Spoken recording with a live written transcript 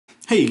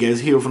Hey guys,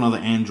 here with another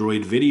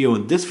Android video.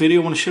 In this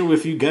video, I want to share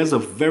with you guys a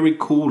very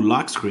cool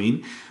lock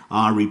screen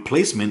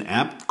replacement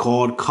app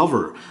called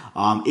Cover.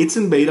 It's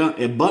in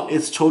beta, but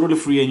it's totally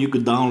free and you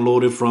could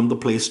download it from the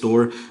Play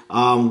Store.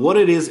 What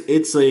it is,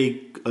 it's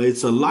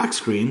a lock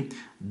screen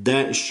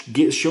that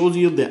shows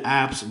you the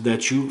apps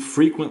that you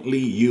frequently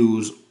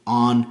use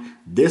on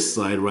this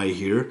side right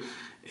here.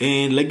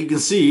 And like you can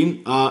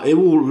see, it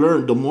will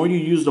learn. The more you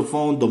use the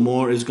phone, the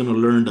more it's going to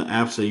learn the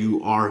apps that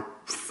you are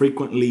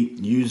frequently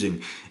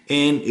using.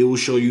 And it will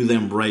show you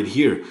them right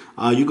here.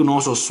 You can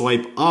also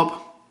swipe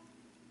up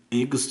and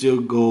you can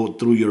still go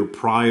through your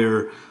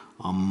prior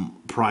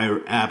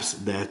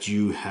apps that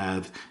you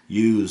have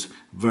used.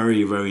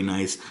 Very, very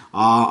nice.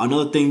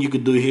 Another thing you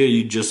could do here,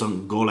 you just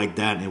go like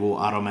that and it will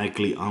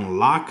automatically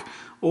unlock.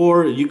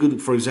 Or you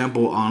could, for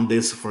example, on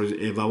this,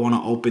 if I want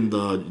to open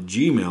the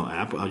Gmail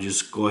app, I'll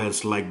just go ahead and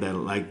select that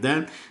like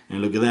that.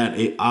 And look at that,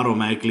 it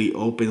automatically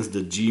opens the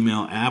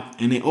Gmail app.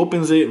 And it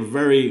opens it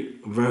very,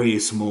 very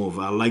smooth.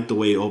 I like the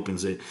way it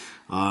opens it.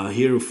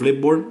 Here,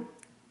 Flipboard.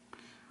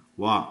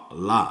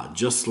 Voila,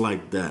 just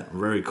like that.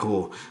 Very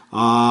cool.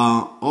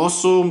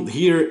 Also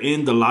here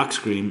in the lock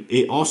screen,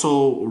 it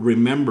also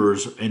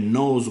remembers and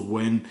knows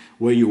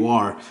where you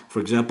are. For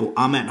example,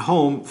 I'm at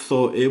home,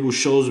 so it will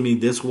shows me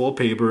this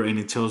wallpaper and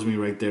it tells me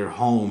right there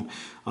home.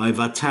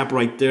 If I tap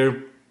right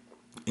there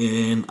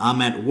and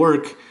I'm at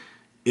work,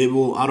 it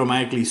will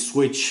automatically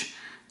switch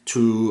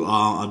to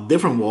a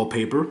different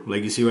wallpaper.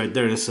 Like you see right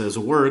there, it says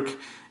work.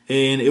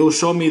 And it will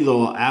show me the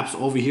apps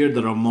over here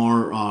that are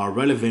more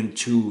relevant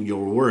to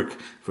your work.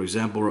 For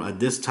example, at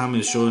this time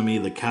it's showing me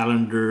the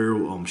calendar,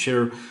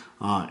 share,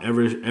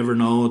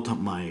 Evernote,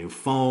 my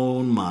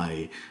phone,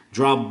 my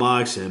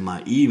Dropbox, and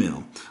my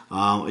email.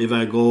 If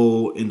I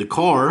go in the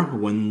car,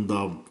 when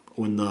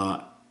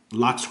the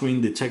lock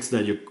screen detects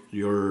that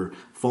your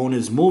phone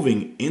is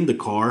moving in the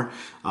car,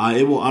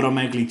 it will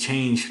automatically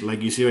change,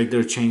 like you see right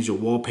there, change the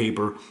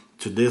wallpaper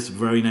to this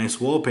very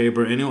nice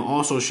wallpaper, and it will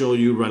also show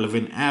you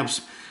relevant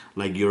apps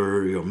like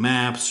your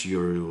maps,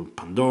 your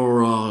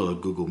Pandora,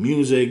 Google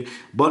Music.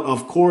 But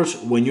of course,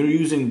 when you're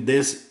using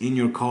this in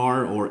your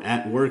car or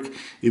at work,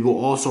 it will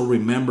also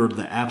remember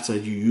the apps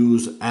that you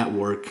use at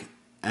work,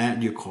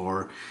 at your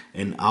car,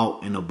 and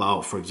out and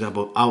about. For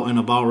example, out and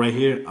about right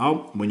here,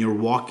 out when you're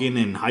walking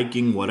and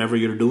hiking, whatever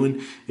you're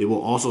doing, it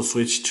will also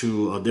switch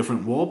to a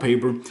different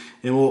wallpaper.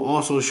 It will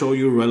also show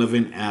you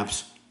relevant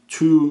apps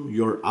to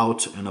your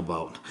out and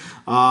about.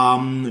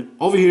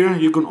 Over here,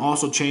 you can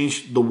also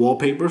change the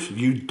wallpapers.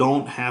 You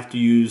don't have to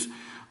use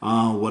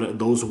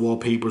those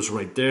wallpapers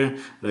right there.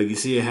 Like you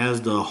see, it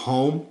has the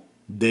home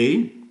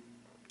day.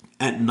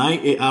 At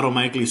night, it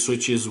automatically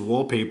switches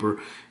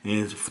wallpaper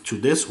to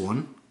this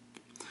one.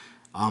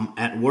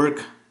 At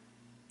work,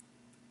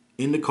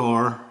 in the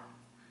car,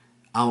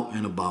 out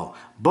and about.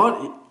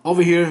 But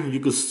over here,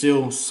 you could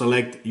still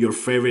select your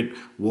favorite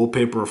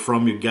wallpaper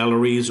from your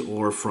galleries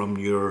or from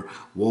your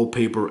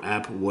wallpaper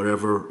app,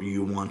 whatever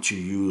you want to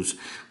use.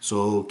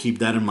 So keep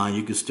that in mind.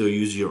 You can still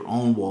use your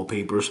own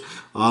wallpapers.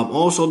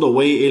 Also, the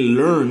way it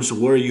learns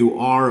where you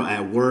are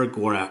at work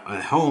or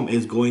at home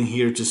is going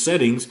here to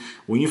settings.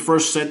 When you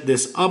first set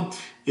this up,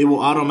 it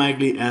will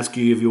automatically ask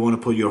you if you want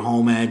to put your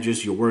home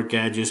address, your work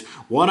address.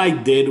 What I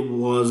did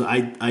was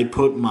I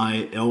put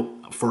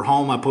for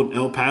home, I put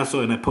El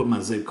Paso and I put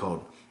my zip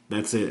code.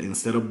 That's it.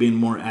 Instead of being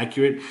more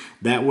accurate,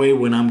 that way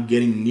when I'm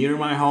getting near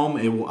my home,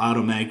 it will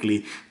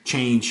automatically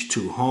change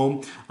to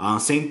home.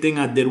 Same thing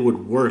I did with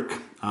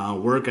work.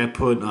 Work, I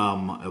put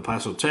El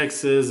Paso,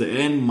 Texas,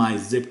 and my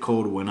zip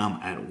code when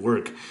I'm at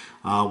work,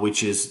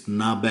 which is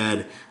not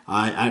bad.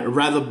 I'd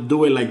rather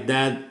do it like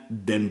that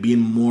than being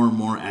more and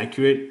more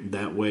accurate.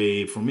 That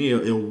way, for me,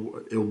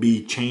 it'll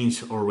be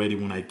changed already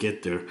when I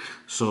get there.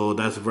 So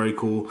that's very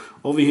cool.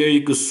 Over here,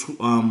 you could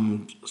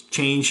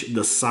change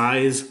the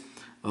size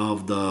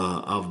of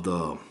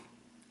the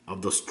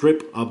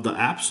strip of the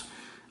apps,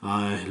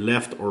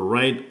 left or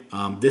right.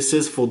 This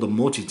is for the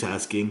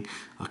multitasking,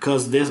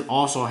 because this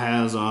also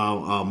has a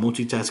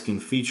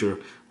multitasking feature.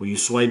 When you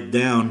swipe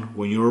down,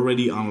 when you're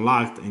already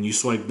unlocked and you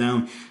swipe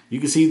down, you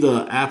can see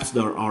the apps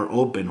that are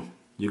open.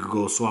 You could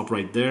go swap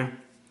right there,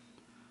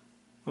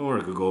 or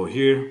I could go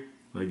here.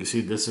 Like you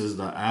see, this is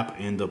the app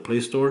in the Play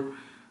Store.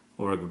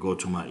 Or I could go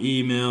to my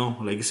email.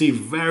 Like you see,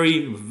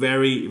 very,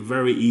 very,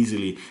 very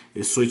easily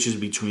it switches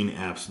between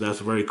apps. That's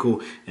very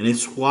cool. And it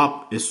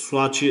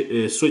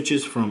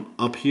switches from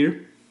up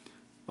here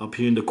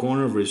in the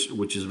corner,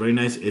 which is very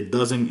nice. It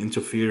doesn't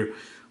interfere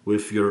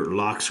with your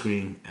lock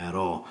screen at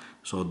all.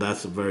 So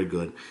that's very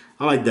good.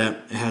 I like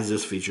that. It has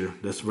this feature.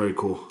 That's very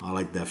cool. I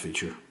like that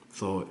feature.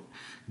 So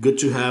good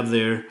to have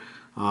there.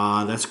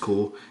 That's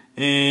cool.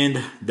 And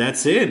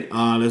that's it.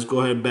 Let's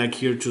go ahead back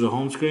here to the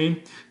home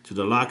screen, to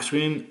the lock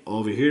screen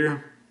over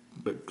here.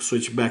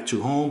 Switch back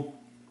to home.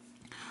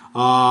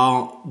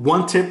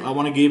 One tip I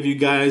want to give you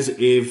guys,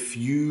 if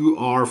you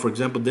are, for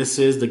example, this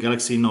is the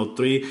Galaxy Note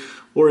 3,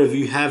 or if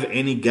you have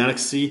any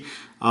Galaxy,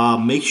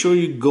 make sure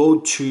you go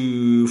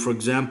to, for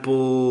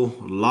example,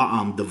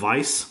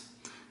 device.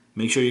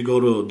 Make sure you go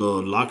to the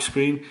lock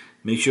screen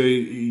Make sure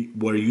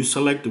where you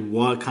select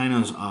what kind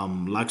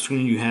of lock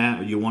screen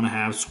you want to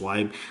have,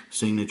 swipe,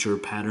 signature,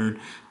 pattern.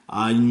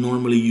 I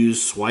normally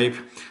use swipe,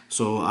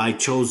 so I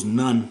chose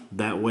none.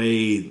 That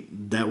way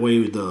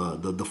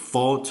the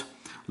default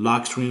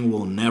lock screen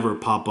will never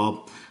pop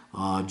up,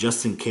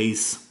 just in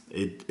case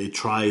it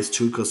tries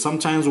to. Because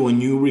sometimes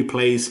when you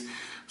replace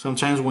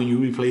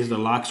the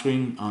lock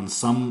screen on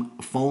some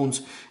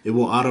phones, it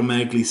will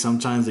automatically,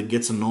 sometimes it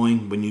gets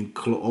annoying when you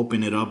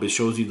open it up, it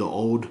shows you the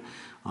old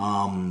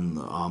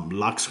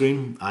lock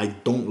screen. I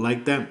don't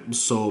like that.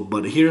 So,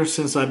 but here,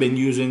 since I've been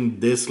using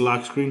this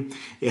lock screen,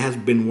 it has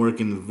been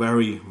working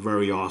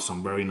very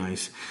awesome, very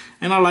nice.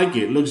 And I like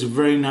it. It looks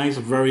very nice,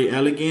 very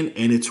elegant,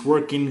 and it's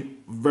working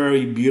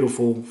very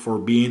beautiful for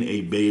being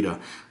a beta.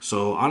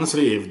 So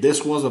honestly, if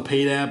this was a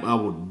paid app, I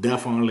would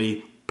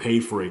definitely pay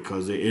for it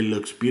because it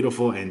looks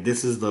beautiful. And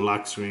this is the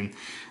lock screen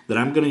that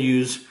I'm gonna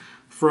use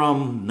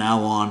from now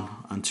on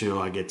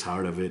until I get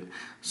tired of it.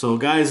 So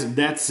guys,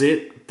 that's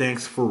it.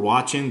 Thanks for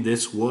watching.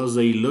 This was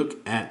a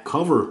look at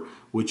Cover,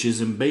 which is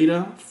in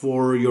beta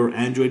for your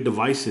Android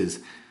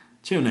devices.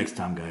 Till next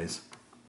time, guys.